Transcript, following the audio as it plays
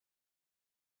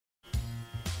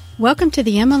Welcome to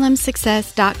the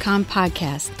MLMsuccess.com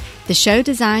podcast, the show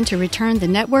designed to return the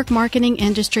network marketing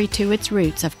industry to its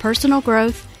roots of personal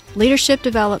growth, leadership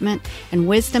development, and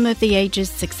wisdom of the ages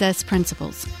success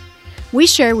principles. We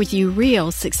share with you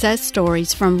real success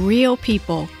stories from real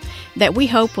people that we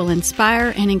hope will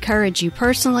inspire and encourage you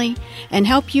personally and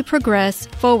help you progress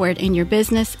forward in your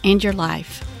business and your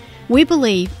life. We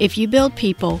believe if you build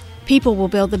people, people will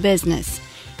build the business.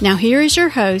 Now here is your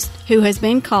host, who has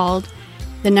been called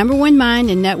the number one mind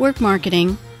in network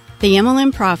marketing, the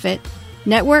MLM Prophet,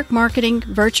 network marketing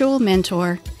virtual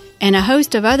mentor, and a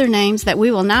host of other names that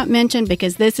we will not mention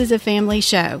because this is a family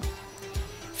show.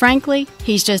 Frankly,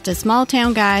 he's just a small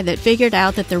town guy that figured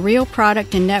out that the real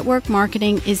product in network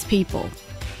marketing is people.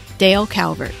 Dale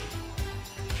Calvert.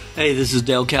 Hey, this is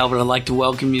Dale Calvert. I'd like to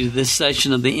welcome you to this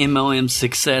session of the MLM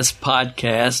Success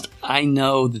Podcast. I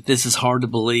know that this is hard to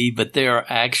believe, but there are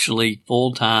actually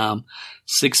full-time,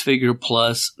 six-figure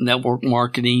plus network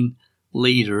marketing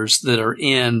leaders that are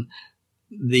in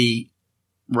the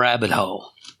rabbit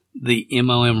hole, the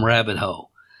MLM rabbit hole.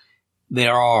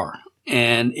 There are.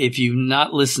 And if you've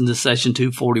not listened to session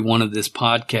 241 of this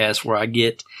podcast, where I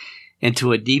get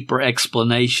into a deeper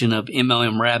explanation of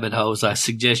MLM rabbit holes, I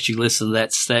suggest you listen to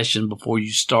that session before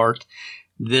you start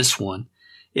this one.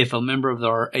 If a member of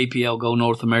our APL Go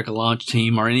North America launch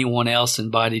team or anyone else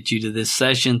invited you to this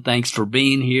session, thanks for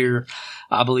being here.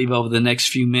 I believe over the next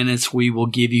few minutes, we will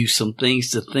give you some things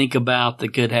to think about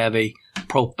that could have a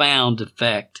profound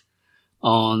effect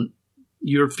on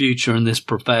your future in this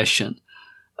profession.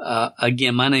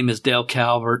 Again, my name is Dale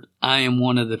Calvert. I am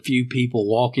one of the few people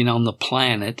walking on the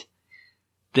planet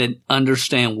that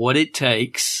understand what it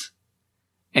takes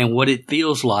and what it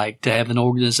feels like to have an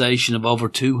organization of over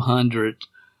 200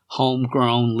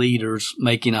 homegrown leaders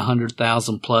making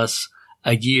 100,000 plus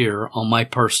a year on my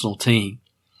personal team.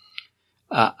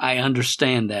 I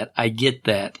understand that. I get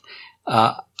that.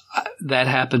 That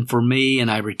happened for me,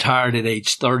 and I retired at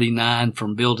age 39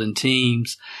 from building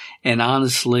teams. And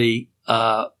honestly,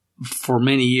 for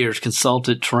many years,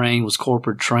 consulted, trained, was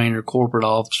corporate trainer, corporate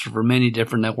officer for many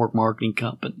different network marketing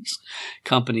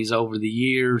companies over the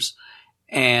years.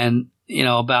 And,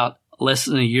 about less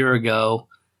than a year ago,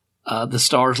 the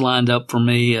stars lined up for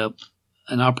me.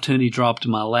 An opportunity dropped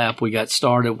in my lap. We got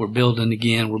started. We're building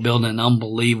again. We're building an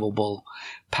unbelievable,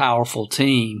 powerful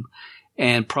team.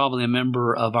 And probably a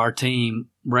member of our team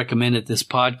recommended this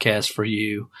podcast for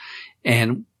you.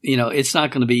 And, it's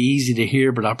not going to be easy to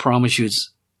hear, but I promise you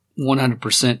it's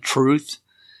 100% truth,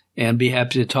 and be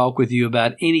happy to talk with you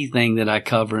about anything that I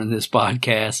cover in this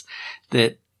podcast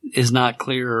that is not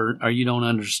clear or you don't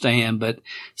understand. But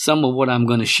some of what I'm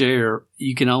going to share,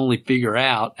 you can only figure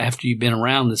out after you've been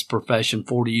around this profession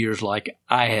 40 years like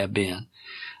I have been.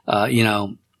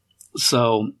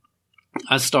 So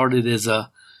I started as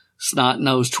a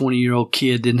snot-nosed 20-year-old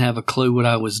kid, didn't have a clue what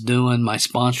I was doing. My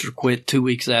sponsor quit 2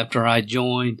 weeks after I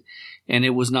joined, and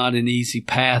it was not an easy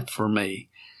path for me.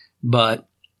 But,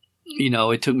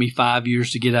 it took me 5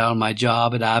 years to get out of my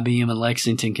job at IBM in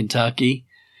Lexington, Kentucky.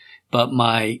 But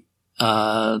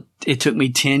it took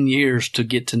me 10 years to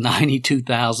get to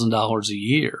 $92,000 a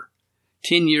year.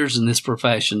 10 years in this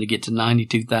profession to get to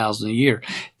 $92,000 a year.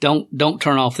 Don't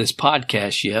turn off this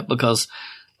podcast yet, because,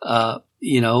 the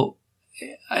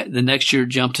next year it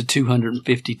jumped to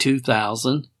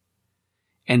 252,000,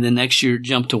 and the next year it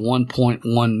jumped to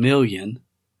 1.1 million.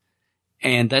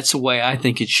 And that's the way I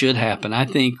think it should happen. I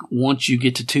think once you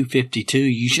get to 252,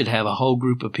 you should have a whole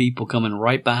group of people coming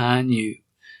right behind you,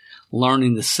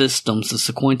 learning the systems, the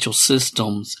sequential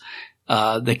systems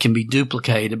that can be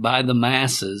duplicated by the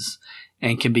masses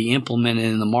and can be implemented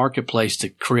in the marketplace to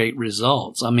create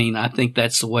results. I think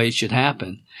that's the way it should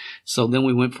happen. So then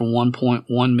we went from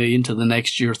 1.1 million to the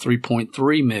next year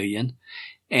 3.3 million.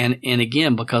 And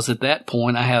again, because at that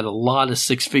point I had a lot of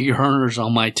six-figure earners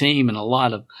on my team and a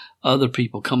lot of other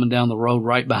people coming down the road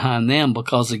right behind them,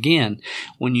 because again,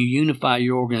 when you unify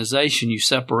your organization, you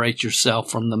separate yourself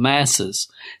from the masses.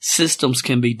 Systems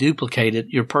can be duplicated.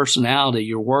 Your personality,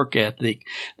 your work ethic,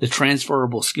 the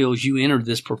transferable skills you entered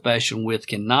this profession with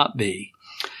cannot be.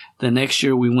 The next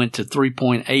year we went to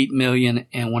 3.8 million.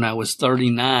 And when I was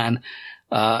 39,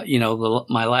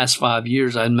 my last 5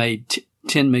 years, I'd made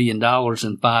 $10 million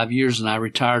in 5 years, and I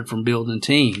retired from building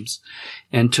teams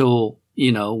until,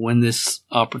 when this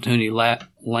opportunity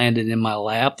landed in my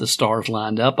lap, the stars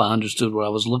lined up. I understood what I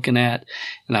was looking at,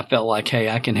 and I felt like, hey,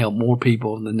 I can help more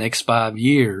people in the next 5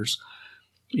 years.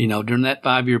 During that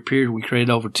 5-year period, we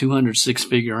created over 200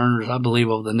 six-figure earners. I believe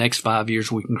over the next 5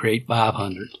 years, we can create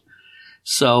 500.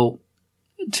 So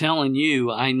telling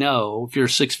you, I know if you're a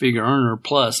six-figure earner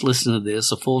plus, listen to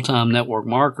this, a full-time network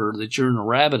marketer, that you're in a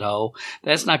rabbit hole,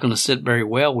 that's not going to sit very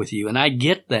well with you. And I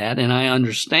get that, and I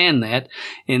understand that,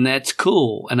 and that's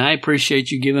cool. And I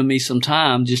appreciate you giving me some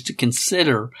time just to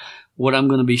consider what I'm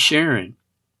going to be sharing.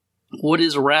 What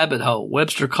is a rabbit hole?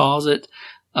 Webster calls it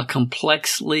a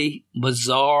complexly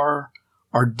bizarre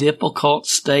or difficult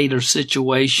state or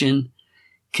situation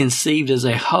conceived as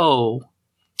a hole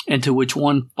into which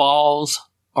one falls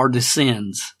or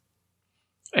descends.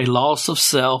 A loss of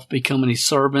self, becoming a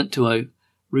servant to a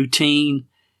routine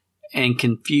and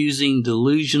confusing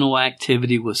delusional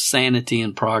activity with sanity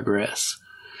and progress.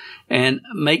 And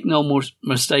make no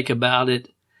mistake about it,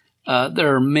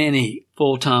 there are many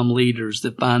full-time leaders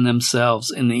that find themselves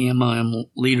in the MLM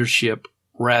leadership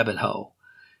rabbit hole.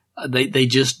 They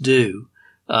just do.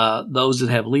 Those that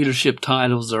have leadership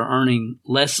titles are earning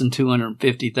less than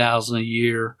 $250,000 a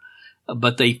year,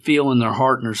 but they feel in their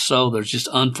heart and their soul there's just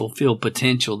unfulfilled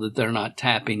potential that they're not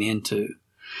tapping into.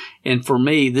 And for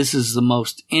me, this is the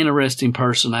most interesting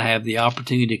person I have the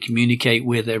opportunity to communicate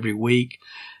with every week.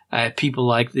 I have people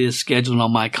like this scheduled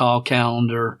on my call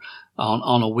calendar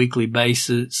on a weekly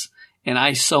basis, and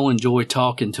I so enjoy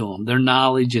talking to them. Their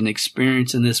knowledge and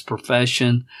experience in this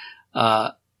profession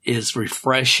is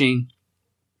refreshing.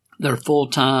 They're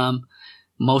full-time.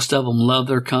 Most of them love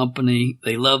their company.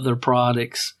 They love their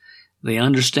products. They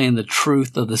understand the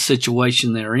truth of the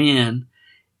situation they're in,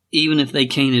 even if they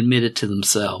can't admit it to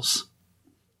themselves.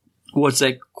 What's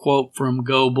that quote from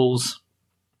Goebbels?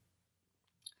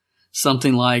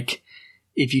 Something like,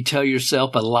 if you tell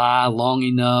yourself a lie long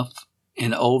enough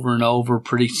and over,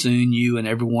 pretty soon you and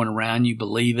everyone around you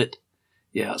believe it.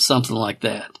 Yeah, something like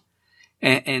that.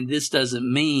 And this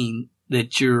doesn't mean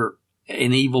that you're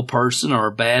an evil person or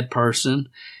a bad person.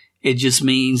 It just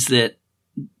means that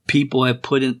people have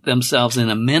put themselves in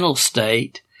a mental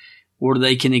state where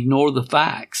they can ignore the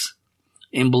facts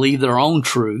and believe their own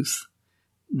truth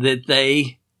that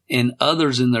they and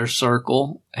others in their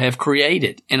circle have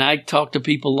created. And I talk to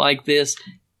people like this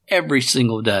every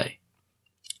single day.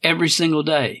 Every single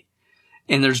day.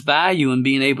 And there's value in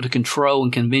being able to control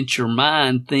and convince your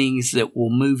mind things that will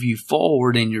move you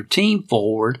forward and your team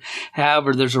forward.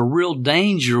 However, there's a real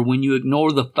danger when you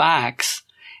ignore the facts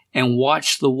and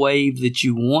watch the wave that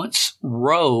you once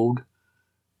rode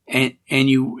and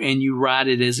you ride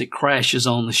it as it crashes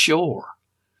on the shore.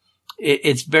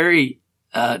 It's very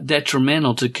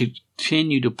detrimental to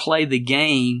continue to play the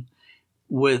game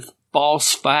with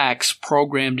false facts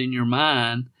programmed in your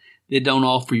mind that don't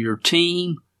offer your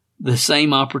team the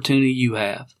same opportunity you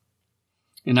have.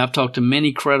 And I've talked to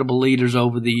many credible leaders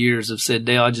over the years have said,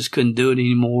 Dale, I just couldn't do it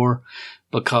anymore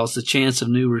because the chance of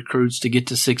new recruits to get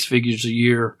to six figures a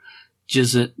year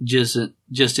just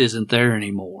isn't there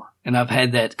anymore. And I've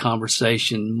had that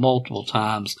conversation multiple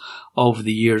times over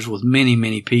the years with many,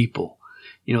 many people.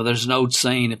 You know, there's an old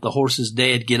saying, if the horse is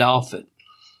dead, get off it.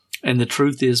 And the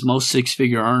truth is most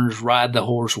six-figure earners ride the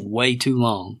horse way too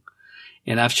long.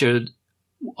 And I've shared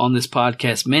on this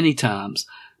podcast many times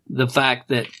the fact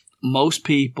that most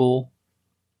people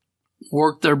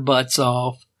work their butts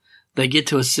off. They get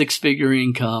to a six-figure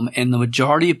income, and the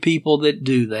majority of people that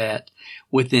do that,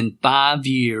 within 5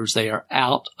 years, they are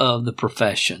out of the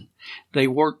profession. They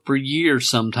work for years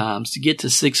sometimes to get to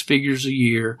six figures a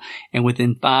year, and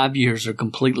within 5 years are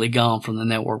completely gone from the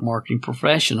network marketing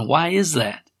profession. Why is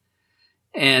that?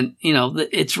 And, you know,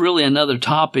 it's really another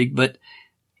topic, but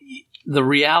the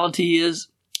reality is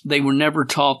they were never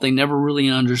taught, they never really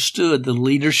understood the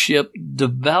leadership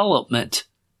development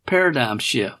paradigm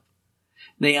shift.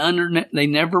 They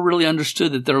never really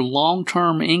understood that their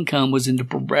long-term income was in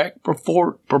direct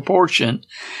proportion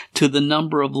to the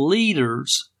number of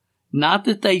leaders, not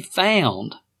that they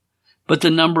found, but the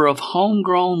number of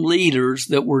homegrown leaders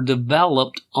that were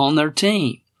developed on their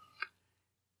team.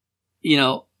 You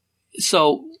know,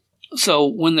 so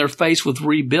when they're faced with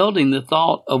rebuilding, the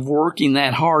thought of working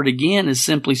that hard again is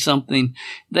simply something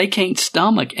they can't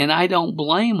stomach, and I don't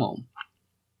blame them.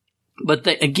 But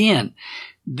again,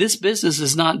 this business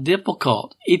is not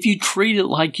difficult. If you treat it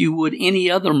like you would any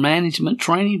other management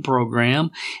training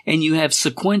program, and you have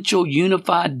sequential,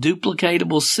 unified,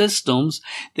 duplicatable systems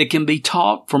that can be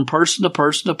taught from person to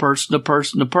person to person to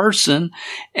person to person,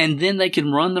 and then they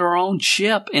can run their own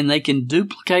ship and they can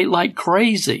duplicate like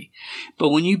crazy. But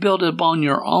when you build it upon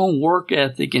your own work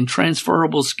ethic and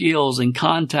transferable skills and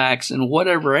contacts and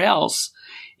whatever else,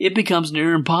 it becomes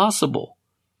near impossible.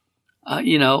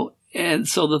 And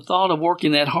so the thought of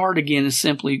working that hard again is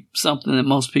simply something that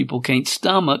most people can't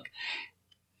stomach.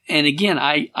 And again,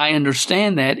 I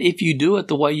understand that if you do it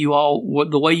the way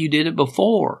you did it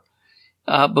before.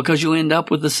 because you end up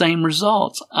with the same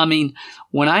results. I mean,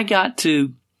 when I got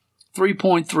to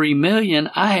 3.3 million,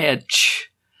 I had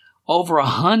over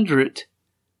 100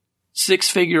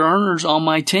 six-figure earners on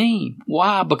my team.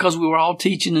 Why? Because we were all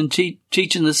teaching and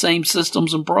teaching the same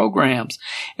systems and programs,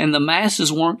 and the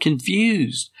masses weren't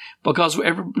confused because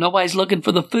nobody's looking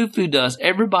for the foo-foo dust.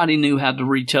 Everybody knew how to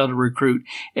retail to recruit.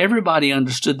 Everybody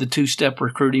understood the two-step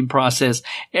recruiting process.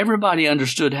 Everybody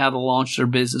understood how to launch their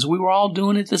business. We were all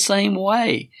doing it the same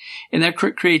way, and that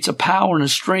creates a power and a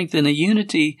strength and a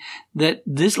unity that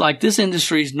this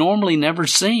industry is normally never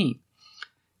seen.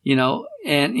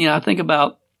 I think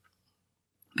about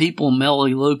people in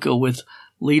Melaleuca with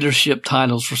leadership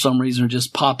titles for some reason are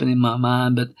just popping in my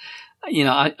mind. But,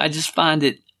 I just find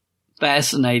it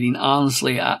fascinating.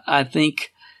 Honestly, I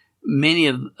think many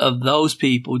of those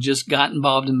people just got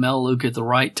involved in Melaleuca at the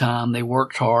right time. They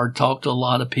worked hard, talked to a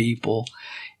lot of people.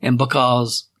 And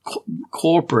because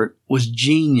corporate was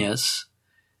genius,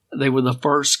 they were the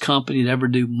first company to ever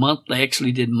they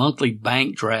actually did monthly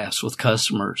bank drafts with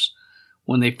customers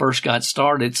when they first got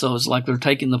started. So it's like they're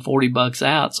taking the $40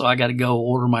 out. So I got to go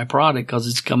order my product because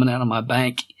it's coming out of my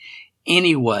bank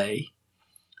anyway.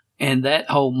 And that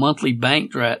whole monthly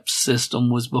bank draft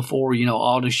system was before,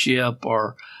 auto ship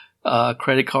or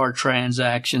credit card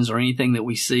transactions or anything that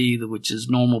we see, which is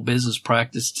normal business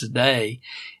practice today.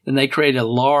 And they created a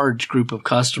large group of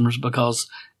customers because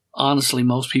honestly,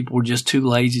 most people were just too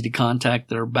lazy to contact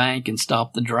their bank and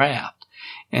stop the draft.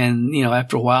 And,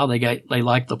 after a while, they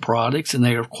like the products and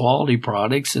they are quality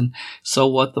products. And so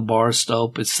what? The bar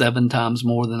soap is 7 times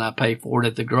more than I pay for it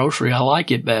at the grocery. I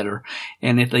like it better.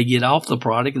 And if they get off the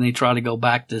product and they try to go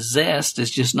back to Zest,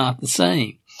 it's just not the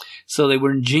same. So they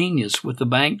were ingenious with the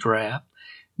bank draft,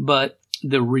 but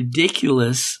the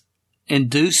ridiculous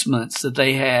inducements that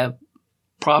they have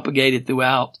propagated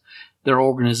throughout their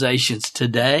organizations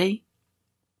today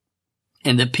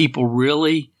and that people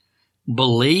really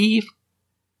believe,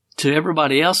 to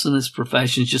everybody else in this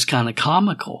profession is just kind of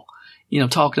comical.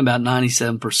 Talking about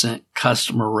 97%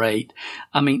 customer rate.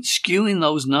 I mean, skewing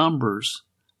those numbers,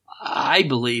 I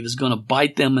believe, is going to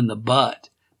bite them in the butt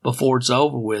before it's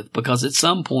over with, because at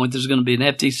some point there's going to be an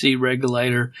FTC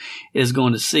regulator is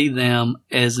going to see them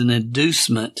as an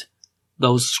inducement,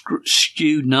 those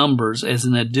skewed numbers as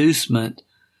an inducement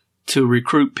to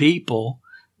recruit people,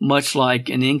 much like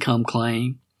an income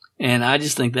claim. And I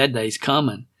just think that day's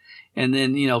coming. And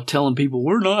then, telling people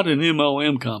we're not an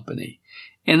MLM company.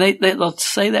 And they'll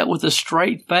say that with a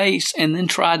straight face and then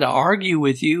try to argue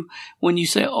with you when you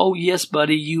say, oh, yes,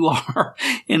 buddy, you are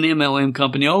an MLM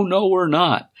company. Oh, no, we're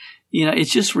not.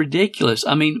 It's just ridiculous.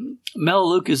 I mean,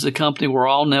 Melaleuca is a company where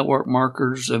all network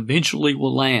marketers eventually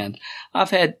will land.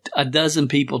 I've had a dozen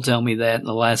people tell me that in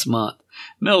the last month.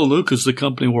 Melaleuca is the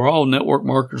company where all network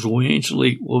marketers will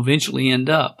eventually end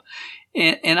up.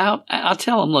 And I'll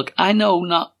tell them, look, I know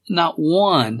not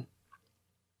one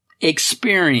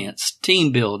experienced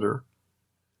team builder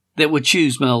that would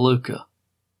choose Melaleuca.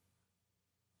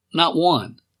 Not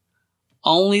one.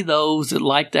 Only those that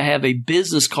like to have a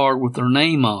business card with their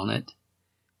name on it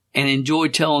and enjoy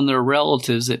telling their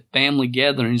relatives at family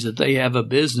gatherings that they have a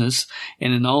business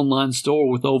and an online store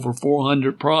with over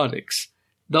 400 products.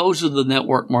 Those are the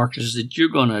network marketers that you're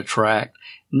going to attract,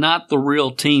 not the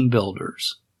real team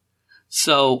builders.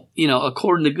 So,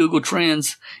 according to Google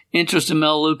Trends, interest in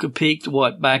Melaleuca peaked,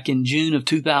 back in June of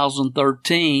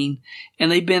 2013,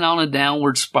 and they've been on a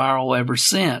downward spiral ever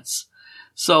since.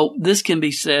 So this can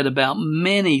be said about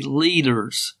many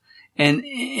leaders and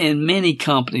many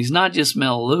companies, not just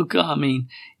Melaleuca. I mean,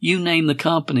 you name the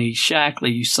company,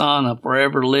 Shaklee, USANA,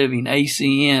 Forever Living,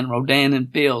 ACN, Rodan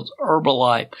and Fields,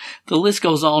 Herbalife. The list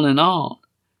goes on and on.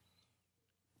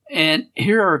 And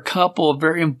here are a couple of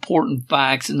very important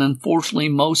facts, and unfortunately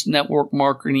most network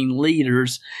marketing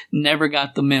leaders never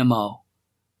got the memo.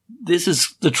 This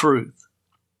is the truth.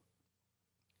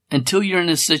 Until you're in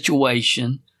a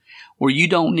situation where you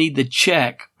don't need the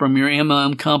check from your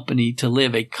MLM company to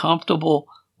live a comfortable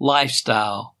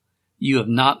lifestyle, you have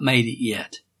not made it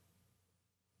yet.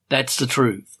 That's the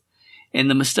truth. And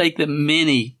the mistake that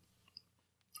many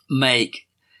make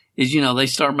is, they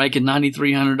start making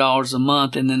 $9,300 a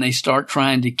month and then they start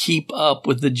trying to keep up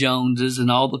with the Joneses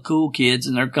and all the cool kids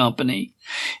in their company.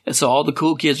 And so all the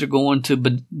cool kids are going to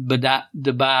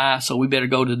Dubai, so we better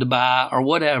go to Dubai or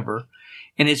whatever.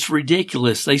 And it's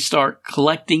ridiculous. They start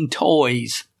collecting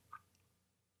toys.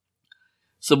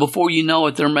 So before you know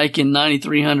it, they're making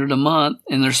 $9,300 a month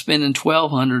and they're spending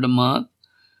 $1,200 a month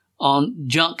on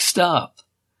junk stuff.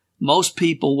 Most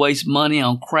people waste money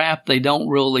on crap they don't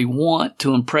really want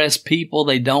to impress people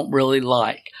they don't really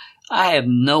like. I have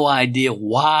no idea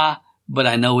why, but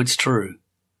I know it's true.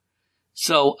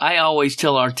 So I always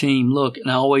tell our team, look, and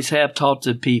I always have taught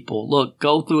to people, look,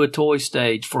 go through a toy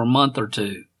stage for a month or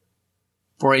two.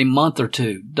 For a month or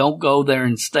two. Don't go there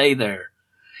and stay there.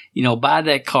 Buy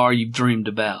that car you've dreamed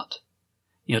about.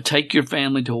 Take your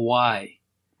family to Hawaii.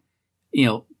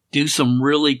 Do some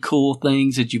really cool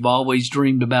things that you've always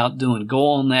dreamed about doing. Go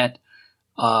on that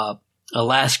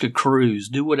Alaska cruise.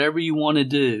 Do whatever you want to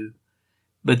do.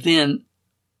 But then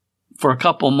for a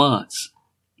couple months,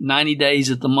 90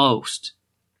 days at the most,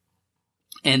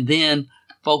 and then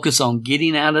focus on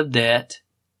getting out of debt,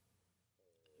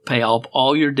 pay off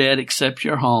all your debt except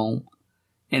your home,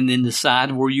 and then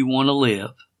decide where you want to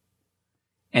live.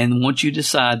 And once you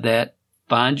decide that,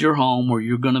 find your home where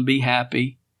you're going to be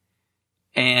happy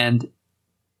and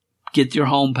get your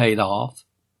home paid off,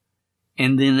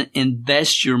 and then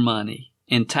invest your money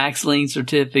in tax lien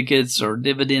certificates or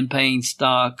dividend paying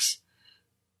stocks,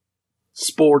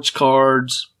 sports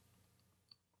cards,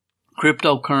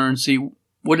 cryptocurrency,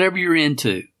 whatever you're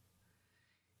into.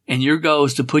 And your goal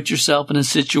is to put yourself in a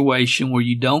situation where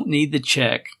you don't need the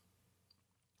check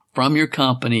from your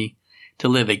company to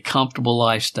live a comfortable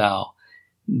lifestyle.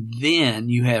 Then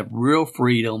you have real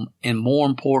freedom and, more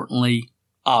importantly,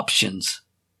 options.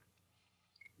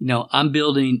 I'm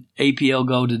building APL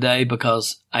Go today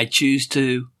because I choose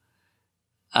to.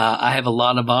 I have a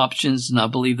lot of options, and I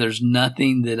believe there's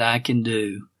nothing that I can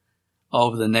do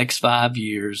over the next 5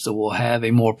 years that will have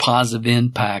a more positive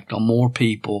impact on more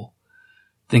people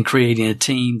than creating a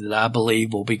team that I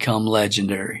believe will become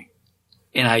legendary.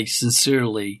 And I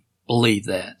sincerely believe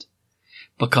that,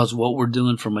 because what we're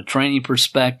doing from a training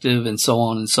perspective and so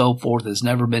on and so forth has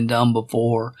never been done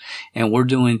before. And we're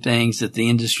doing things that the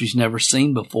industry's never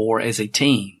seen before as a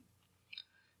team.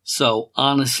 So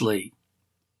honestly,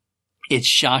 it's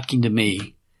shocking to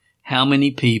me how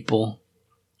many people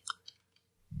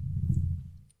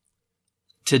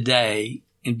today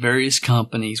in various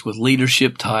companies with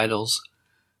leadership titles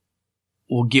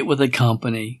will get with a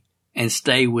company and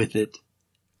stay with it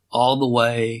all the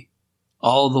way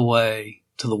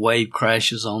till the wave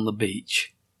crashes on the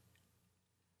beach.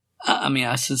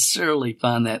 I sincerely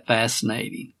find that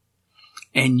fascinating.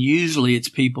 And usually it's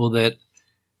people that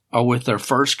are with their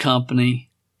first company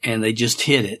and they just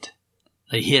hit it.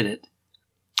 They hit it.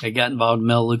 They got involved in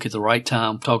Melaleuca at the right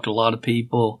time, talked to a lot of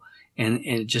people, and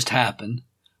it just happened.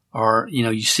 Or,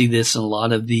 you see this in a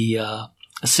lot of the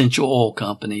essential oil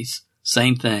companies.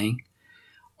 Same thing.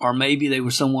 Or maybe they were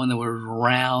someone that was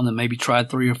around and maybe tried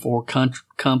 3 or 4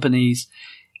 companies,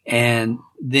 and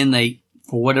then they,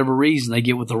 for whatever reason, they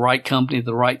get with the right company at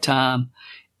the right time,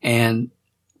 and,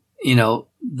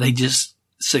 they just,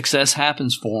 success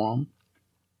happens for them,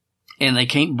 and they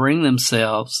can't bring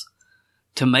themselves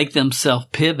to make themselves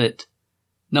pivot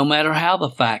no matter how the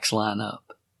facts line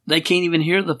up. They can't even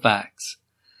hear the facts.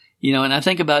 And I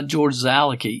think about George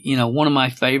Zalicki, one of my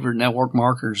favorite network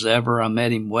marketers ever. I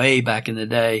met him way back in the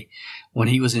day when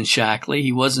he was in Shackley.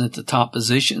 He wasn't at the top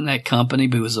position in that company,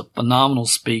 but he was a phenomenal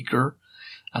speaker.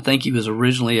 I think he was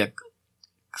originally a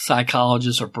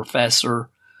psychologist or professor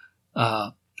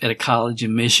at a college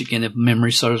in Michigan, if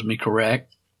memory serves me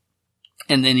correct.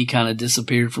 And then he kind of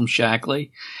disappeared from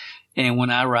Shackley. And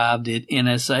when I arrived at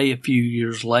NSA a few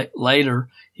years later,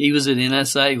 he was at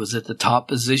NSA, was at the top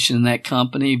position in that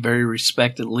company, very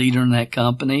respected leader in that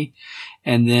company.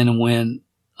 And then when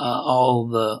all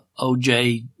the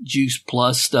OJ Juice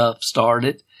Plus stuff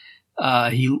started,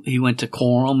 he went to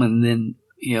Quorum, and then,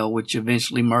 which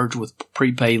eventually merged with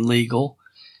Prepaid Legal.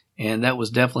 And that was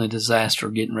definitely a disaster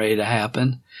getting ready to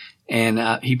happen.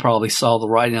 And he probably saw the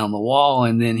writing on the wall,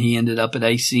 and then he ended up at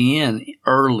ACN,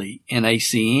 early in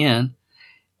ACN,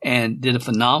 and did a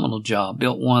phenomenal job,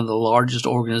 built one of the largest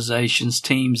organizations,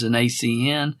 teams in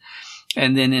ACN,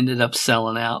 and then ended up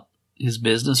selling out his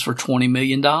business for $20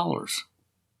 million.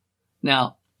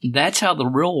 Now, that's how the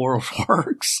real world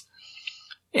works.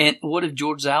 And what if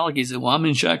George Zalicki said, well, I'm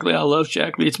in Shackley. I love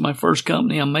Shackley. It's my first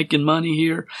company. I'm making money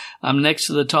here. I'm next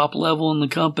to the top level in the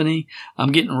company.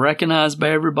 I'm getting recognized by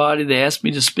everybody. They asked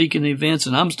me to speak in events,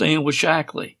 and I'm staying with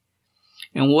Shackley.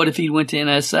 And what if he went to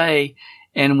NSA,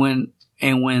 and when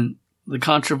the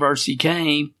controversy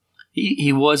came,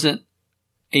 he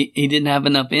didn't have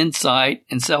enough insight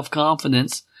and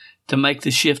self-confidence to make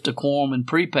the shift to Quorum and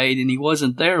Prepaid, and he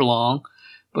wasn't there long,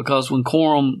 because when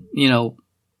Quorum,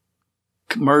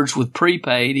 merged with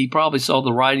Prepaid, he probably saw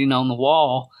the writing on the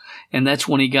wall, and that's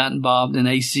when he got involved in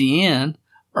ACN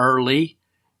early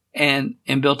and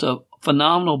built a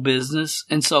phenomenal business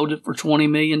and sold it for $20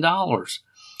 million.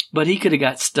 But he could have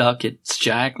got stuck at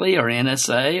Shackley or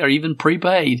NSA or even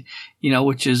Prepaid,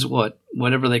 which is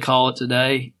whatever they call it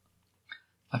today,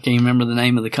 I can't remember the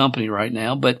name of the company right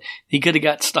now, but he could have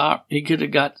got stuck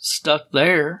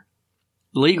there,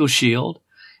 Legal Shield,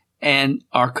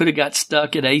 or could have got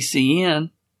stuck at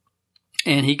ACN,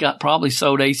 and he probably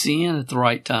sold ACN at the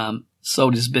right time,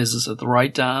 sold his business at the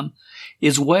right time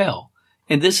as well.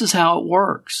 And this is how it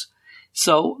works.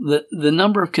 So the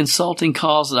number of consulting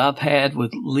calls that I've had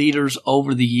with leaders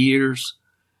over the years,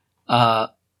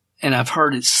 and I've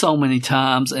heard it so many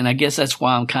times, and I guess that's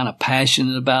why I'm kind of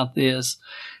passionate about this.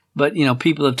 But,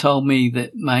 people have told me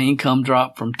that my income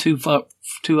dropped from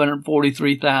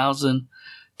 $243,000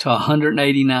 to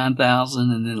 $189,000,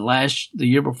 and then the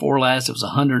year before last it was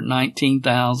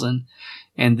 $119,000,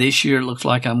 and this year it looks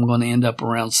like I'm going to end up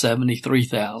around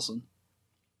 $73,000.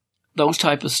 Those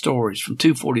type of stories from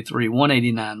 243,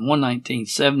 189, 119,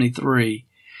 73,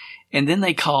 and then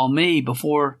they call me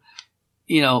before,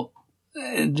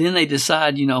 then they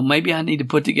decide, maybe I need to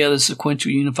put together a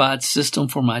sequential unified system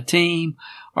for my team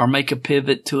or make a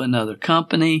pivot to another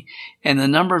company. And the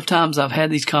number of times I've had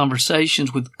these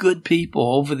conversations with good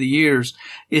people over the years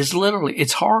is literally,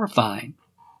 it's horrifying.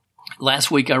 Last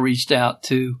week I reached out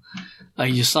to a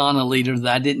USANA leader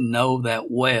that I didn't know that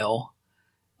well.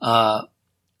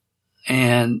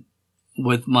 And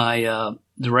with my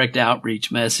direct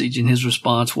outreach message, and his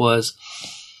response was,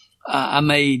 I've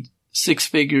made 6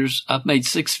 figures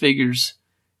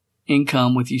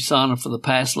income with USANA for the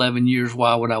past 11 years.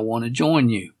 Why would I want to join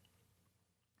you?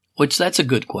 Which that's a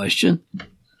good question.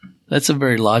 That's a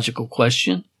very logical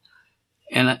question.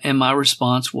 And my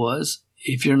response was,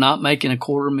 if you're not making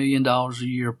 $250,000 a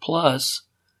year plus,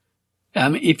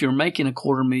 if you're making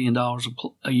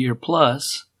 $250,000 a year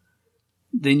plus,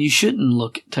 then you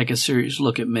shouldn't take a serious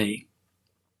look at me.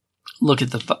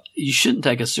 You shouldn't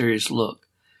take a serious look.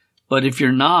 But if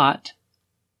you're not,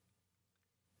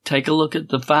 take a look at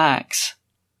the facts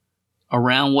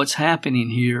around what's happening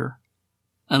here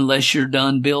unless you're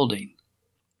done building.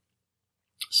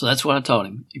 So that's what I told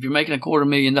him. If you're making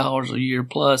 $250,000 a year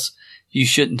plus, you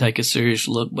shouldn't take a serious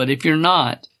look. But if you're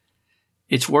not,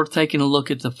 it's worth taking a look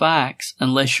at the facts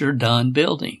unless you're done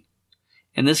building.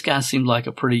 And this guy seemed like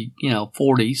a pretty,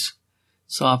 40s.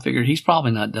 So I figured he's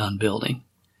probably not done building.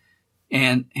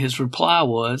 And his reply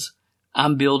was,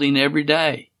 I'm building every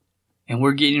day, and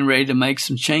we're getting ready to make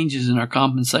some changes in our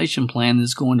compensation plan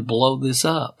that's going to blow this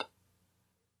up.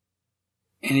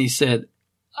 And he said,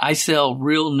 I sell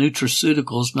real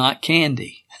nutraceuticals, not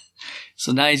candy.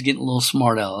 So now he's getting a little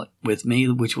smart aleck with me,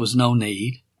 which was no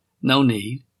need.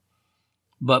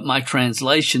 But my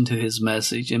translation to his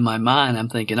message in my mind, I'm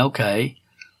thinking, okay,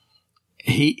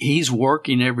 he's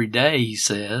working every day, he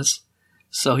says.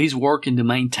 So he's working to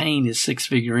maintain his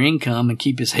 6-figure income and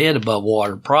keep his head above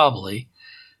water, probably,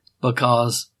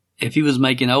 because if he was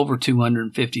making over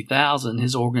 $250,000,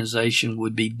 his organization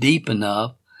would be deep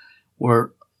enough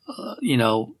where,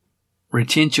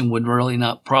 retention would really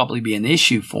not probably be an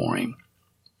issue for him.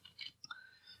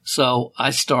 So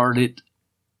I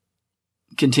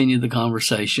continued the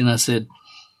conversation. I said,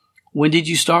 when did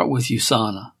you start with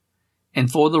USANA?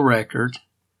 And for the record,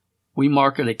 we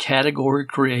market a category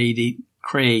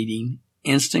creating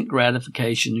instant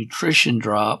gratification nutrition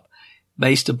drop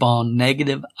based upon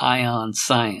negative ion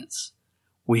science.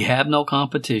 We have no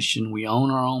competition. We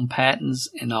own our own patents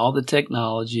and all the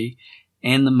technology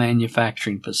and the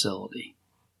manufacturing facility.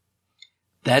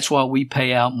 That's why we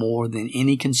pay out more than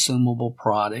any consumable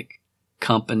product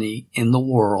company in the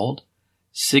world,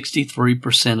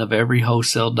 63% of every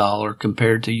wholesale dollar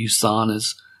compared to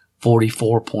USANA's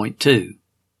 44.2.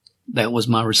 That was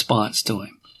my response to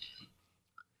him.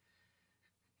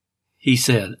 He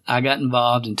said, I got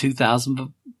involved in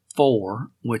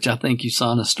 2004, which I think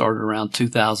USANA started around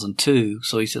 2002.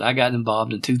 So he said, I got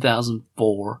involved in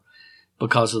 2004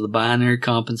 because of the binary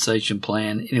compensation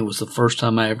plan, and it was the first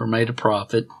time I ever made a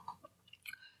profit.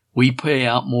 We pay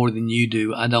out more than you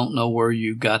do. I don't know where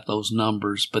you got those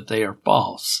numbers, but they are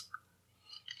false.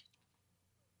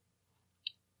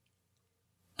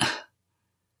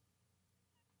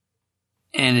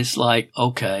 And it's like,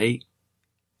 okay,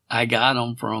 I got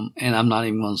them from, and I'm not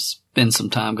even going to spend some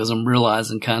time because I'm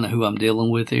realizing kind of who I'm dealing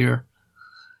with here.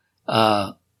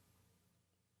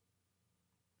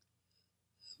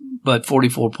 But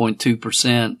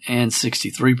 44.2% and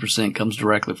 63% comes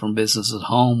directly from Business at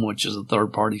Home, which is a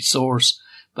third-party source,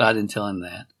 but I didn't tell him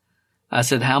that. I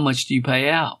said, how much do you pay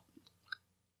out?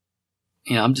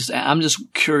 I'm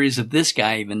just curious if this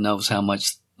guy even knows how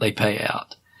much they pay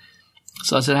out.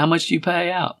 So I said, how much do you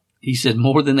pay out? He said,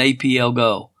 more than APL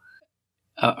Go.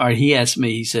 Or he asked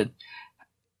me,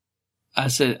 I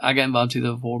said, I got involved in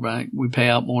 2004, but we pay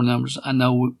out more numbers. I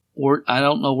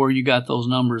don't know where you got those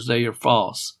numbers. They are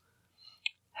false.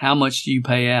 how much do you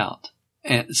pay out?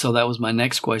 And so that was my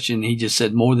next question. He just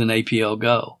said more than APL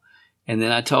Go. And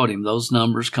then I told him those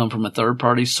numbers come from a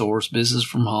third-party source, business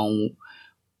from home,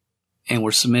 and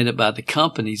were submitted by the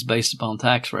companies based upon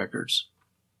tax records.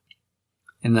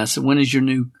 And I said, when is your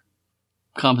new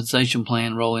compensation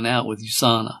plan rolling out with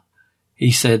USANA?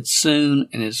 He said, soon,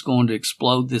 and it's going to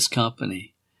explode this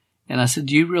company. And I said,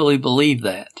 do you really believe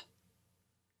that?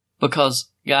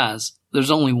 Because, guys, there's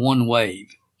only one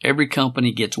wave. Every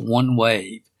company gets one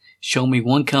wave. Show me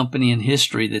one company in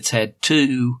history that's had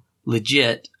two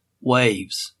legit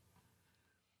waves.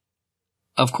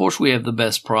 Of course, we have the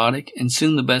best product and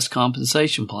soon the best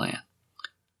compensation plan.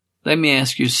 Let me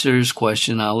ask you a serious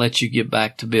question. I'll let you get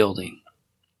back to building.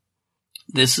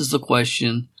 This is the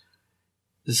question.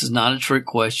 This is not a trick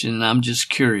question, and I'm just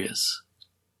curious.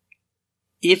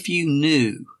 If you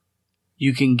knew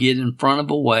you can get in front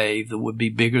of a wave that would be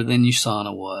bigger than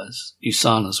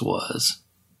USANA's was,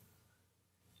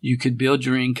 you could build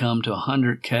your income to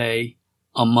 $100K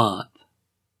a month.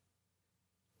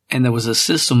 And there was a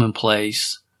system in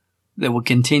place that would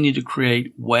continue to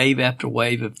create wave after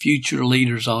wave of future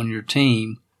leaders on your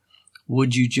team.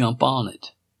 Would you jump on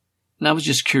it? And I was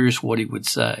just curious what he would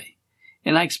say.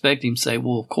 And I expect him to say,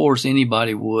 well, of course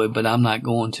anybody would, but I'm not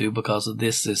going to because of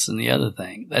this, and the other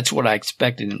thing. That's what I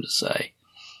expected him to say.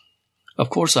 Of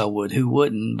course I would. Who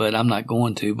wouldn't? But I'm not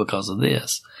going to because of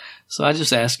this. So I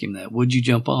just asked him that. Would you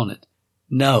jump on it?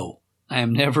 No, I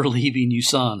am never leaving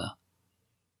USANA.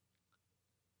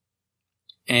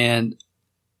 And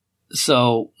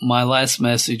so my last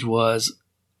message was,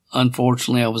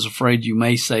 unfortunately, I was afraid you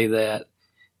may say that.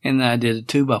 And then I did a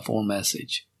 2x4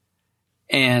 message.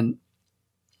 And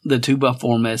the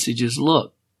 2x4 message is,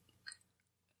 look,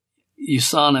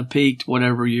 USANA peaked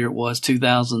whatever year it was,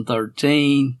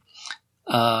 2013.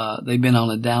 They've been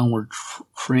on a downward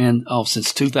trend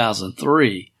since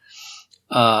 2003.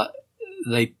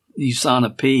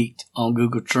 USANA peaked on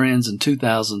Google Trends in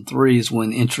 2003 is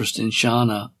when interest in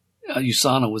USANA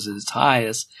was at its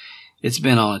highest. It's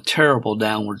been on a terrible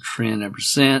downward trend ever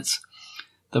since.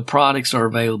 The products are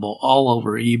available all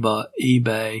over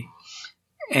eBay,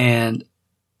 and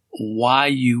why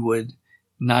you would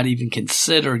not even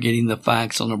consider getting the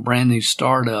facts on a brand new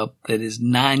startup that is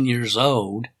 9 years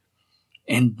old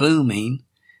and booming,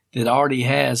 that already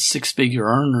has six-figure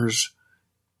earners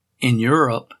in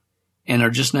Europe and are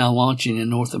just now launching in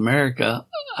North America.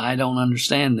 I don't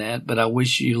understand that, but I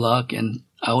wish you luck, and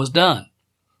I was done.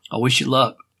 I wish you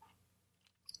luck,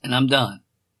 and I'm done.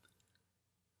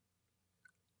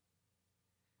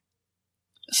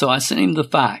 So I sent him the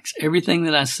facts. Everything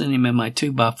that I sent him in my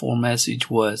 2x4 message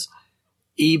was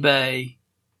eBay,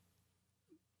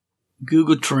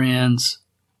 Google Trends,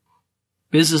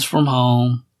 business from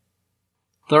home,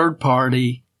 third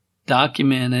party,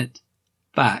 documented,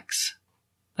 facts.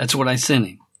 That's what I sent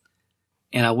him.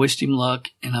 And I wished him luck,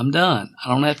 and I'm done. I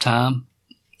don't have time.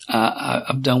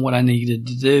 I've done what I needed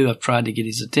to do. I've tried to get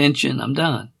his attention. I'm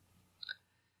done.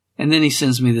 And then he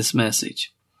sends me this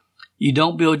message. You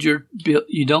don't build your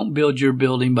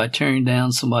building by tearing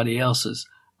down somebody else's.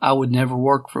 I would never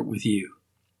work with you.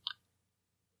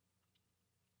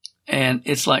 And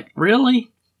it's like,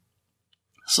 really?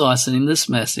 So I sent him this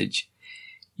message.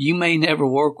 You may never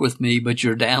work with me, but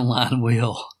your downline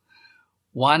will.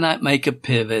 Why not make a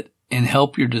pivot and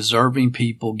help your deserving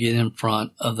people get in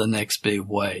front of the next big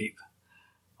wave?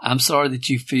 I'm sorry that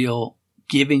you feel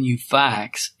giving you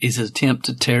facts is an attempt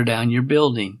to tear down your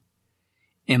building.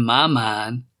 In my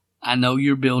mind, I know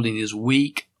your building is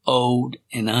weak, old,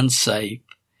 and unsafe,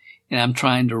 and I'm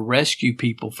trying to rescue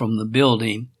people from the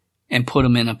building and put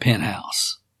them in a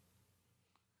penthouse.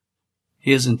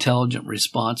 His intelligent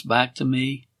response back to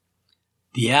me,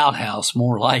 the outhouse,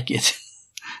 more like it.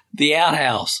 The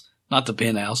outhouse, not the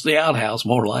penthouse, the outhouse,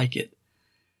 more like it.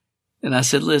 And I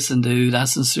said, listen, dude, I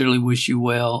sincerely wish you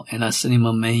well. And I sent him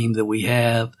a meme that we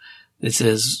have that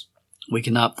says, we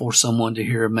cannot force someone to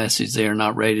hear a message they are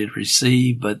not ready to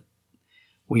receive, but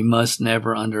we must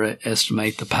never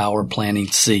underestimate the power of planting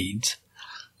seeds.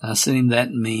 I sent him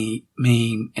that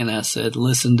meme, and I said,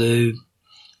 listen, dude,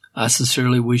 I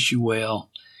sincerely wish you well.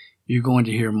 You're going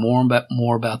to hear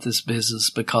more about this business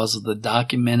because of the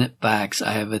documented facts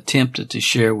I have attempted to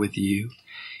share with you.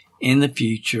 In the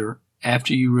future,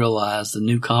 after you realize the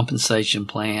new compensation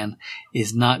plan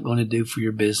is not going to do for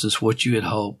your business what you had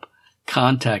hoped,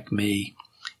 contact me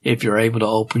if you're able to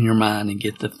open your mind and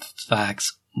get the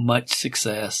facts. Much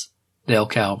success, Dale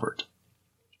Calvert.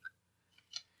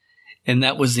 And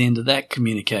that was the end of that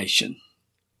communication.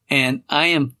 And I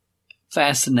am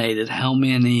fascinated how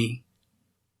many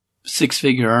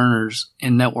six-figure earners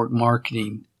in network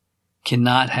marketing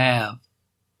cannot have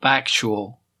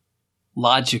factual,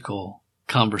 logical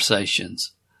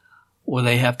conversations where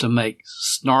they have to make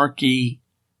snarky,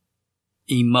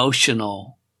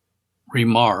 emotional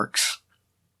remarks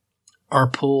or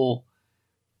pull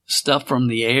stuff from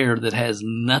the air that has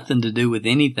nothing to do with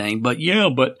anything. But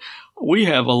we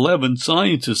have 11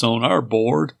 scientists on our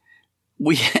board.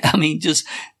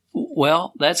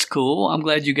 Well, that's cool. I'm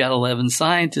glad you got 11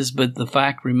 scientists, but the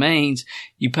fact remains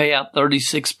you pay out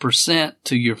 36%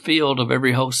 to your field of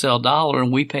every wholesale dollar,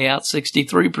 and we pay out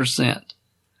 63%.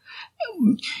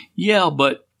 Yeah,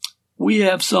 but we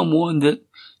have someone that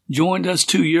joined us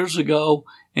 2 years ago,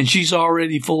 and she's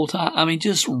already full-time.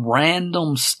 Just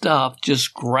random stuff,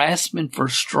 just grasping for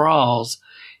straws.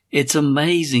 It's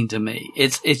amazing to me.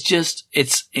 It's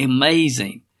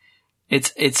amazing.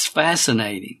 It's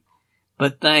fascinating.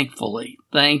 But thankfully,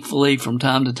 from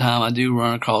time to time, I do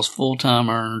run across full-time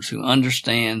earners who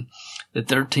understand that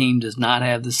their team does not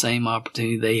have the same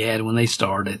opportunity they had when they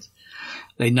started.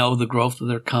 They know the growth of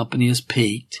their company has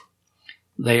peaked.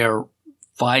 They are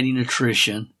fighting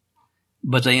attrition,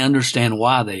 but they understand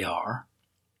why they are.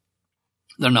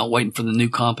 They're not waiting for the new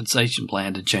compensation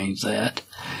plan to change that.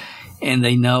 And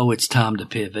they know it's time to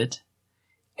pivot.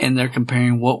 And they're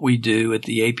comparing what we do at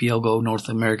the APL Go North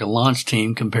America launch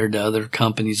team compared to other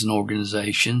companies and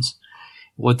organizations,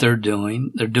 what they're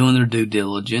doing. They're doing their due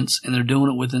diligence, and they're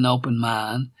doing it with an open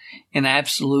mind, and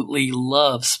absolutely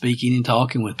love speaking and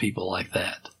talking with people like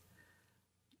that.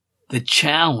 The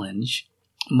challenge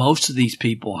most of these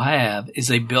people have is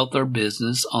they built their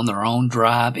business on their own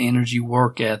drive, energy,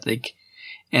 work ethic,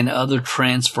 and other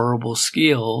transferable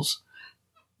skills,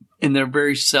 and they're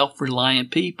very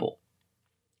self-reliant people.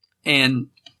 And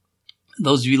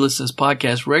those of you listen to this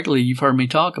podcast regularly, you've heard me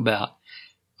talk about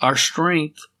our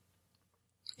strength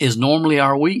is normally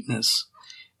our weakness.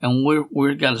 And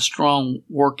we've got a strong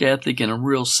work ethic and a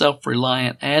real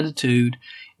self-reliant attitude.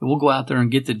 And we'll go out there and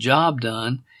get the job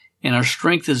done. And our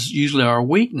strength is usually our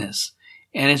weakness.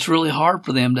 And it's really hard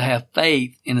for them to have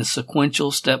faith in a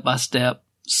sequential step-by-step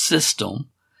system.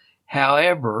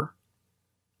 However,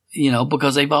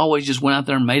 because they've always just went out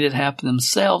there and made it happen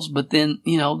themselves, but then,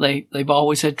 they've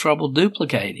always had trouble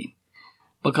duplicating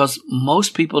because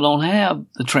most people don't have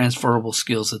the transferable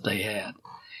skills that they had.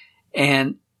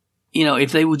 And,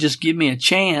 if they would just give me a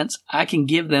chance, I can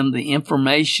give them the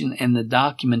information and the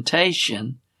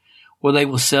documentation where they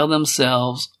will sell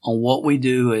themselves on what we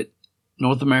do at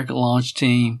North America Launch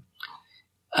Team.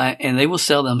 And they will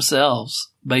sell themselves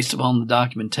based upon the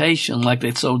documentation like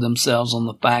they sold themselves on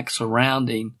the facts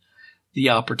surrounding the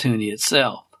opportunity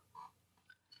itself.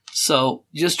 So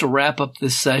just to wrap up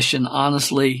this session,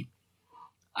 honestly,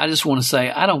 I just want to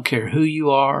say I don't care who you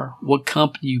are, what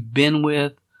company you've been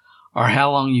with, or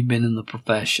how long you've been in the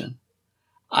profession.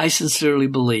 I sincerely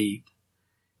believe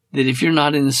that if you're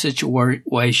not in a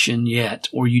situation yet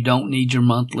where you don't need your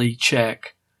monthly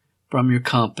check from your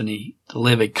company to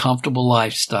live a comfortable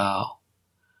lifestyle,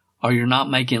 or you're not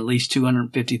making at least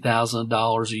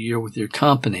 $250,000 a year with your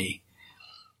company,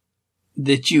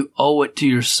 that you owe it to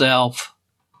yourself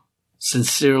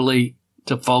sincerely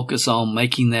to focus on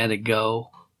making that a go.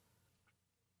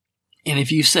 And if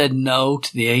you said no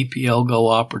to the APL Go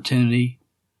opportunity,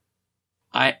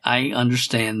 I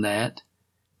understand that.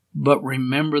 But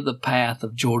remember the path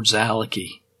of George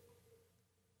Zalicki.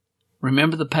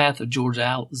 Remember the path of George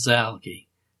Zalicki,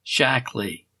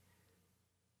 Shackley,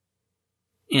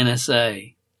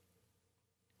 NSA,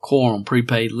 Quorum,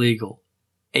 Prepaid Legal,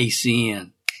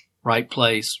 ACN. Right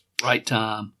place, right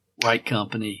time, right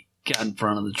company, got in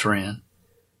front of the trend.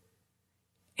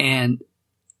 And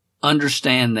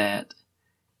understand that.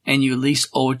 And you at least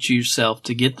owe it to yourself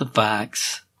to get the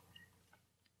facts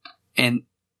and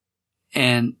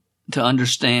to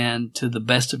understand to the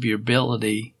best of your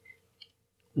ability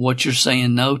what you're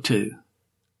saying no to.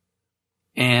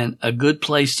 And a good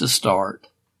place to start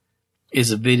is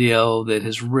a video that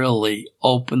has really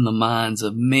opened the minds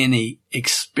of many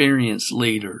experienced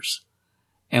leaders.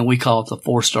 And we call it the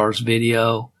 4 Stars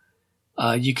video.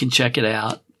 You can check it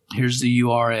out. Here's the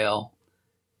URL,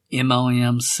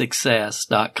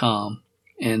 MLMsuccess.com.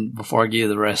 And before I give you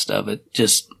the rest of it,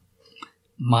 just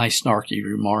my snarky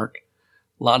remark.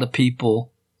 A lot of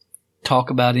people talk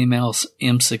about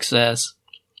MLM Success,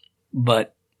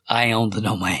 but I own the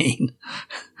domain.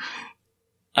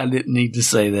 I didn't need to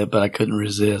say that, but I couldn't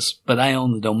resist. But I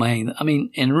own the domain.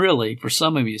 And really, for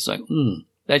some of you, it's like,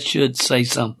 that should say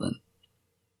something.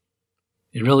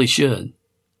 It really should.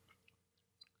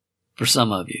 For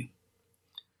some of you.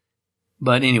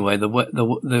 But anyway, the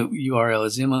URL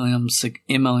is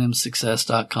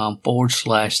MLMsuccess.com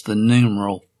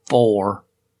 /4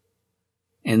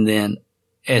 and then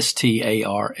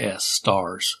STARS,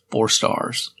 stars, 4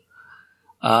 stars.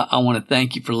 I want to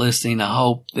thank you for listening. I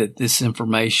hope that this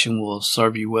information will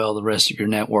serve you well the rest of your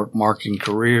network marketing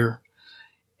career.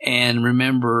 And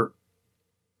remember,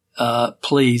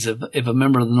 please, if a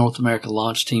member of the North America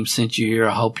launch team sent you here,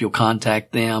 I hope you'll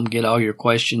contact them, get all your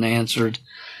questions answered.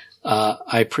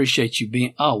 I appreciate you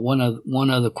being, one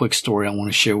other quick story I want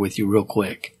to share with you real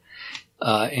quick.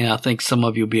 And I think some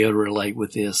of you will be able to relate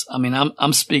with this. I mean,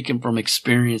 I'm speaking from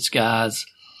experience, guys.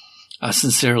 I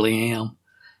sincerely am.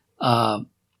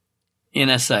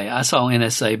 NSA. I saw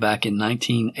NSA back in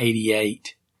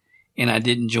 1988, and I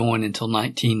didn't join until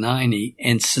 1990.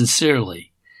 And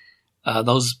sincerely,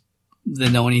 those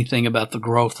that know anything about the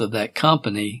growth of that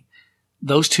company,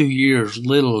 those 2 years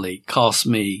literally cost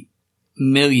me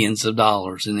millions of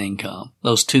dollars in income,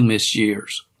 those 2 missed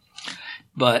years.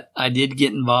 But I did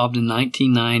get involved in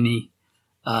 1990.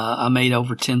 I made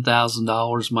over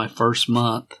 $10,000 my first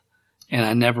month, and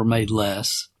I never made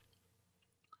less.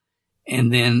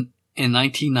 And then in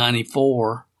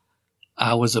 1994,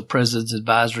 I was a President's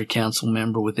Advisory Council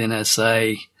member with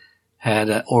NSA, had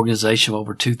an organization of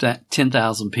over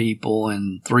 10,000 people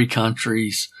in 3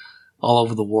 countries all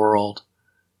over the world.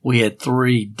 We had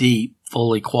 3 deep,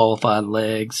 fully qualified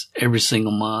legs every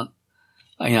single month.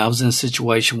 I was in a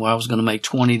situation where I was going to make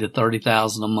 $20,000 to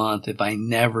 $30,000 a month if I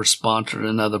never sponsored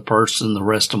another person the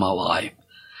rest of my life.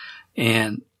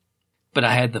 But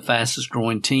I had the fastest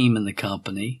growing team in the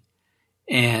company,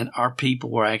 and our people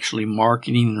were actually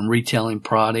marketing and retailing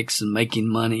products and making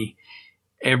money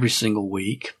every single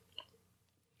week.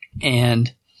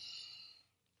 And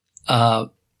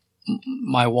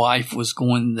my wife was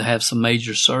going to have some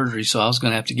major surgery, so I was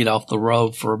going to have to get off the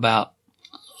road for about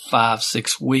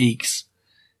 5-6 weeks,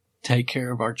 take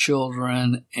care of our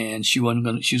children, and she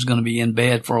was going to be in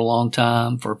bed for a long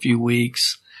time, for a few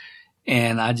weeks.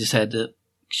 And I just had to,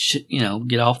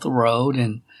 get off the road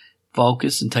and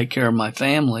focus and take care of my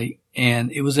family.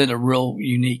 And it was at a real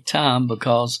unique time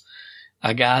because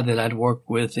a guy that I'd worked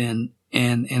with in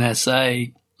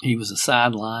NSA, he was a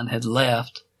sideline, had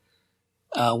left,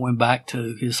 went back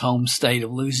to his home state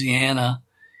of Louisiana,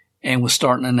 and was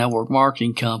starting a network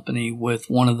marketing company with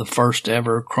one of the first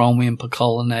ever chromium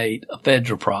picolinate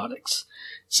ephedra products.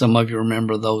 Some of you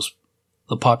remember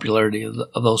the popularity of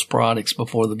those products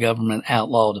before the government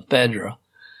outlawed ephedra.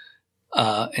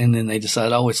 And then they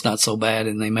decided, it's not so bad,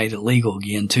 and they made it legal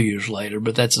again 2 years later,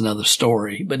 but that's another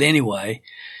story. But anyway,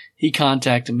 he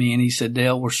contacted me and he said,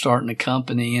 Dale, we're starting a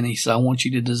company, and he said, I want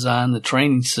you to design the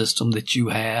training system that you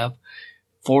have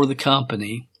for the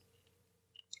company,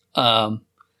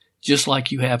 just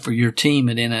like you have for your team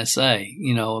at NSA,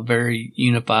 a very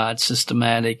unified,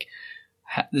 systematic.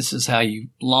 This is how you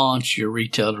launch your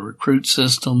retail to recruit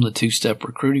system, the 2-step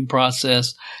recruiting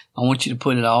process. I want you to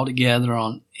put it all together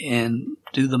and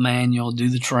do the manual, do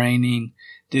the training,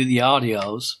 do the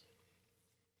audios.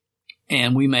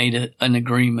 And we made an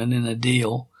agreement and a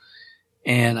deal.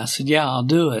 And I said, yeah, I'll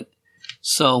do it.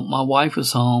 So my wife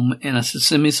was home, and I said,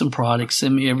 send me some products,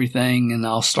 send me everything, and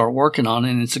I'll start working on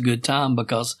it. And it's a good time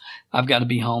because I've got to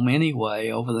be home anyway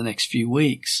over the next few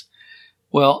weeks.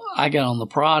 Well, I got on the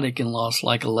product and lost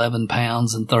like 11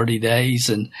 pounds in 30 days.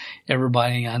 And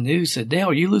everybody I knew said, Dale,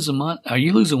 are you losing money? Are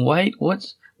you losing weight?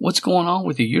 What's going on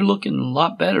with you? You're looking a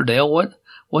lot better, Dale.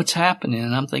 What's happening?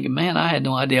 And I'm thinking, man, I had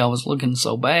no idea I was looking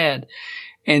so bad.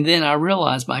 And then I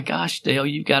realized, my gosh, Dale,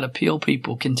 you've got a pill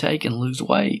people can take and lose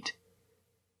weight.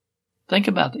 Think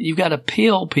about that. You've got a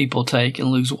pill people take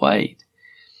and lose weight.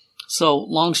 So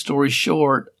long story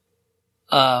short,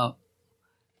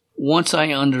 once I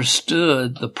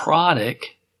understood the product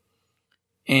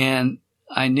and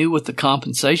I knew what the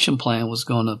compensation plan was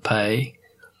going to pay,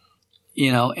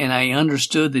 and I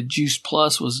understood that Juice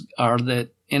Plus that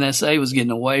NSA was getting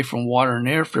away from water and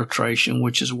air filtration,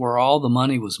 which is where all the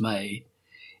money was made.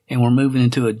 And we're moving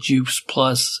into a Juice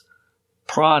Plus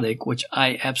product, which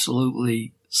I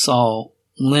absolutely saw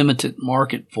limited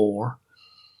market for.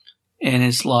 And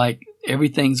it's like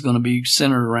everything's going to be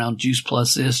centered around Juice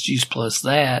Plus this, Juice Plus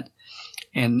that.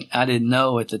 And I didn't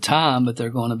know at the time, but they're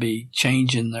going to be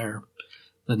changing the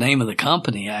name of the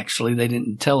company, actually. They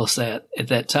didn't tell us that at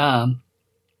that time.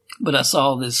 But I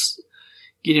saw this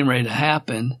getting ready to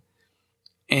happen,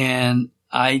 and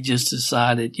I just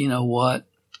decided, you know what?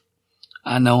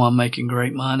 I know I'm making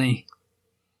great money,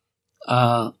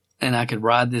 and I could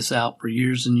ride this out for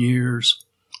years and years,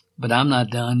 but I'm not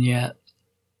done yet.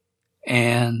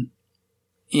 And,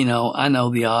 I know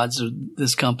the odds of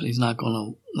this company's not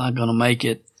going to make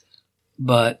it,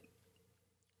 but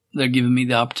they're giving me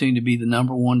the opportunity to be the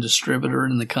number one distributor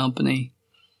in the company.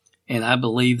 And I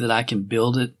believe that I can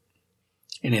build it.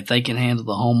 And if they can handle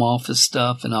the home office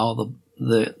stuff and all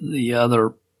the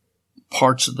other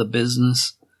parts of the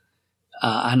business,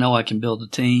 I know I can build a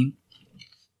team.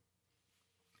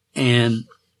 And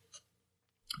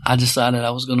I decided I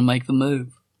was going to make the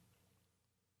move.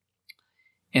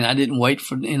 And I didn't wait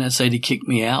for the NSA to kick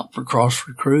me out for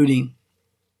cross-recruiting.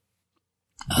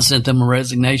 I sent them a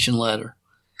resignation letter.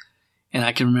 And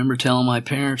I can remember telling my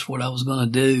parents what I was going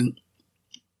to do.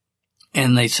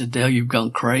 And they said, Dale, you've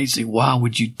gone crazy. Why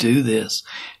would you do this?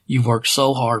 You've worked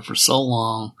so hard for so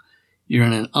long. You're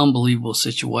in an unbelievable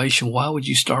situation. Why would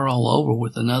you start all over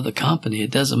with another company?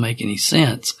 It doesn't make any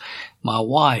sense. My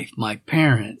wife, my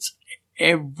parents,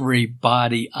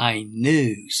 everybody I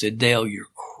knew said, Dale, you're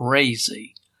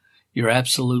crazy. You're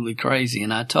absolutely crazy.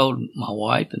 And I told my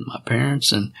wife and my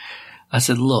parents, and I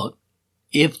said, look,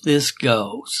 if this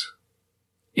goes,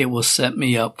 it will set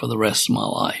me up for the rest of my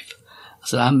life. I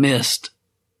said, I missed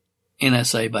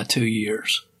NSA by 2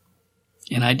 years.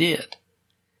 And I did.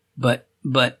 But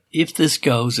if this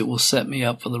goes, it will set me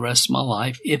up for the rest of my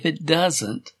life. If it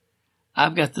doesn't,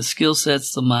 I've got the skill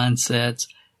sets, the mindsets.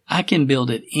 I can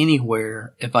build it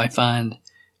anywhere if I find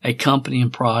a company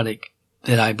and product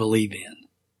that I believe in.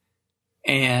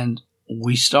 And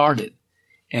we started.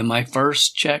 And my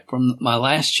last check from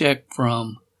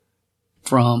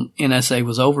NSA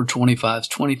was over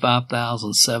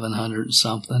 25,700 and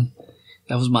something.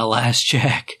 That was my last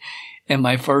check. And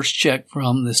my first check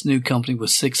from this new company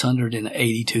was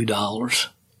 $682.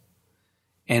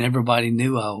 And everybody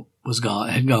knew I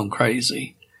had gone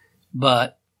crazy.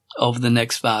 But over the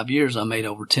next 5 years, I made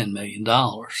over $10 million.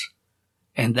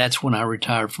 And that's when I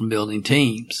retired from building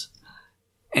teams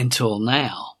until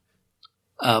now.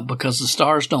 Because the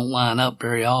stars don't line up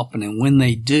very often. And when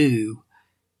they do,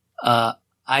 I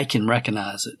can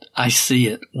recognize it. I see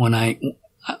it when I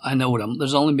know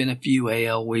there's only been a few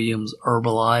A.L. Williams,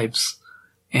 Herbalifes,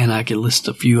 and I could list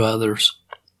a few others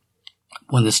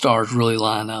when the stars really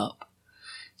line up.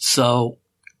 So,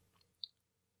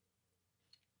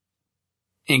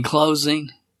 in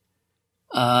closing,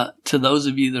 to those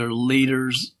of you that are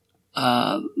leaders,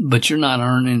 but you're not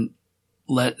earning,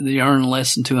 you earn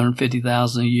less than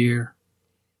 $250,000 a year,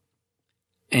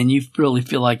 and you really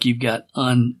feel like you've got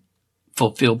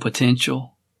unfulfilled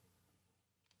potential,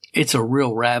 it's a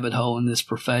real rabbit hole in this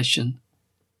profession.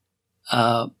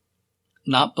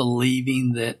 Not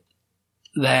believing that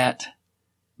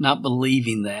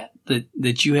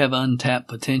you have untapped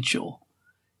potential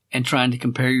and trying to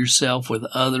compare yourself with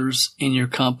others in your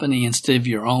company instead of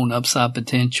your own upside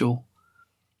potential.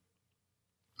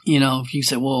 You know, if you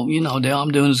say, well, Dale,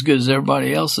 I'm doing as good as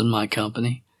everybody else in my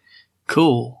company.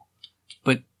 Cool.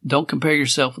 But don't compare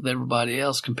yourself with everybody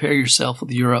else. Compare yourself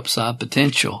with your upside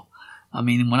potential. I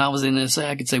mean, when I was in NSA,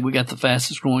 I could say we got the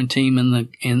fastest growing team in the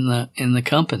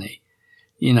company.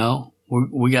 We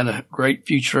got a great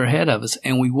future ahead of us,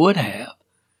 and we would have.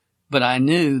 But I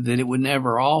knew that it would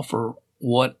never offer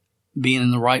what being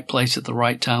in the right place at the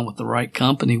right time with the right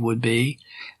company would be.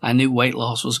 I knew weight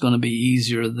loss was going to be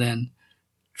easier than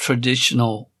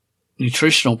traditional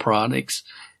nutritional products,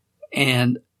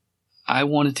 and I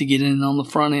wanted to get in on the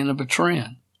front end of a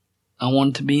trend. I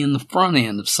wanted to be in the front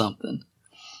end of something.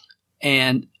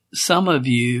 And some of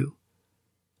you,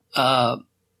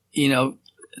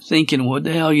 thinking, what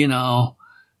the hell,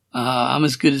 I'm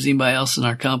as good as anybody else in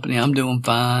our company. I'm doing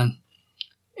fine.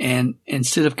 And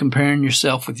instead of comparing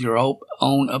yourself with your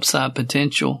own upside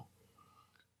potential,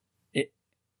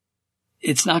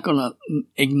 it's not going to,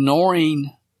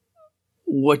 ignoring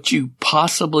what you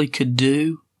possibly could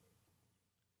do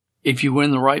if you were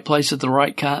in the right place at the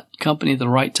right company at the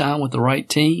right time with the right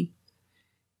team,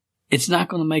 it's not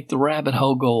going to make the rabbit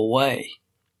hole go away.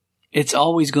 It's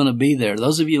always going to be there.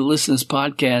 Those of you who listen to this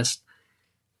podcast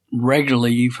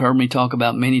regularly, you've heard me talk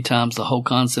about many times the whole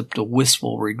concept of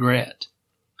wistful regret.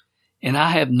 And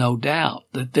I have no doubt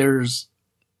that there's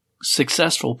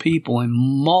successful people in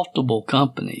multiple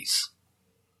companies.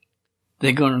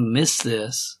 They're going to miss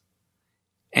this.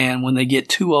 And when they get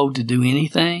too old to do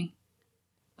anything,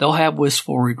 they'll have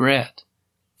wistful regret.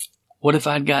 What if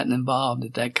I'd gotten involved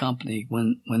at that company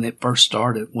when it first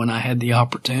started, when I had the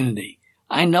opportunity?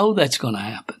 I know that's going to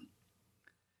happen.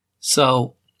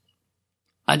 So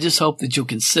I just hope that you'll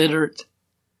consider it.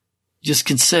 Just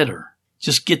consider.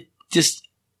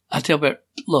 I tell people,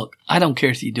 look, I don't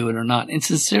care if you do it or not. And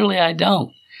sincerely, I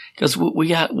don't. Because we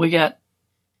got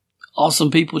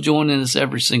awesome people joining us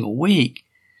every single week.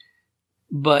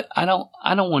 But I don't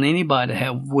want anybody to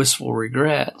have wistful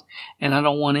regret. And I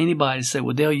don't want anybody to say,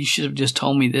 well, Dale, you should have just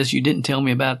told me this. You didn't tell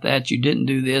me about that. You didn't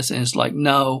do this. And it's like,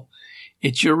 no,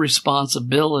 it's your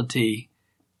responsibility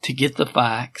to get the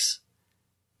facts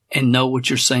and know what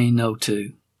you're saying no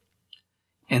to.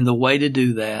 And the way to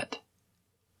do that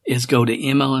is go to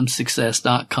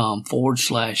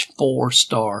MLMsuccess.com/4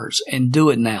 stars and do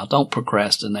it now. Don't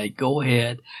procrastinate. Go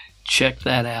ahead, check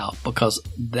that out, because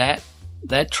that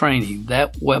training,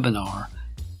 that webinar,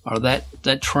 or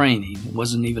that training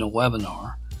wasn't even a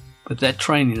webinar, but that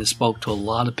training has spoke to a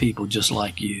lot of people just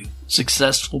like you.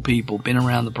 Successful people, been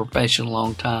around the profession a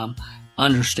long time,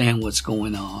 understand what's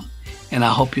going on. And I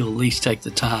hope you'll at least take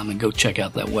the time and go check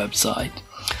out that website.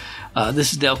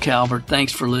 This is Dale Calvert.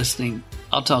 Thanks for listening.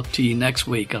 I'll talk to you next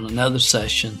week on another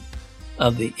session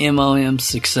of the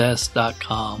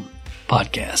MLMsuccess.com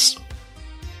podcast.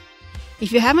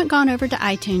 If you haven't gone over to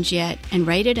iTunes yet and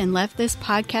rated and left this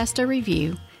podcast a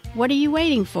review, what are you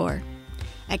waiting for?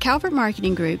 At Calvert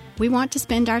Marketing Group, we want to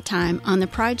spend our time on the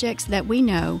projects that we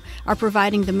know are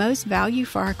providing the most value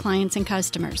for our clients and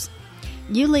customers.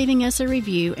 You leaving us a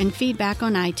review and feedback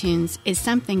on iTunes is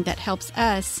something that helps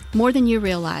us more than you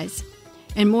realize.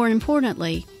 And more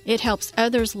importantly, it helps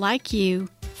others like you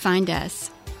find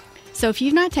us. So if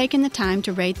you've not taken the time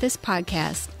to rate this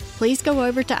podcast, please go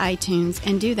over to iTunes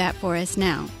and do that for us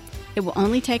now. It will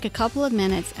only take a couple of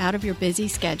minutes out of your busy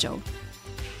schedule.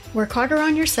 Work harder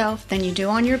on yourself than you do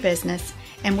on your business,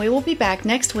 and we will be back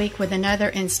next week with another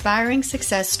inspiring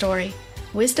success story,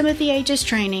 wisdom of the ages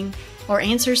training, or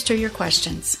answers to your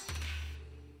questions.